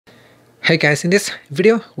Hey guys, in this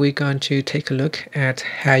video we're going to take a look at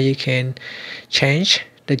how you can change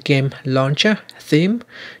the game launcher theme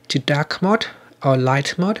to dark mode or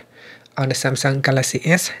light mode on the Samsung Galaxy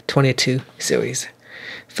S22 series.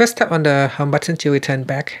 First, tap on the home button to return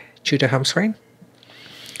back to the home screen.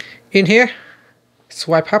 In here,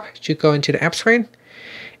 swipe up to go into the app screen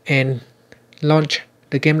and launch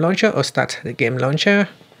the game launcher or start the game launcher,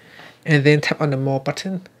 and then tap on the more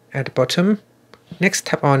button at the bottom. Next,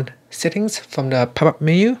 tap on Settings from the pop-up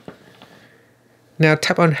menu. Now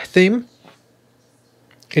tap on Theme.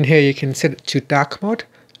 In here you can set it to dark mode,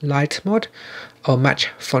 light mode, or match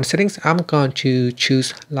font settings. I'm going to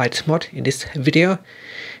choose light mode in this video.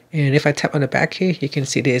 And if I tap on the back here, you can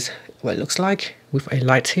see this what it looks like. With a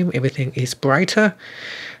light theme, everything is brighter,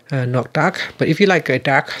 not dark. But if you like a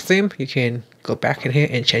dark theme, you can go back in here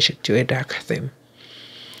and change it to a dark theme.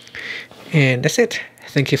 And that's it.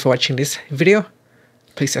 Thank you for watching this video.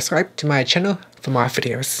 Please subscribe to my channel for more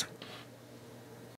videos.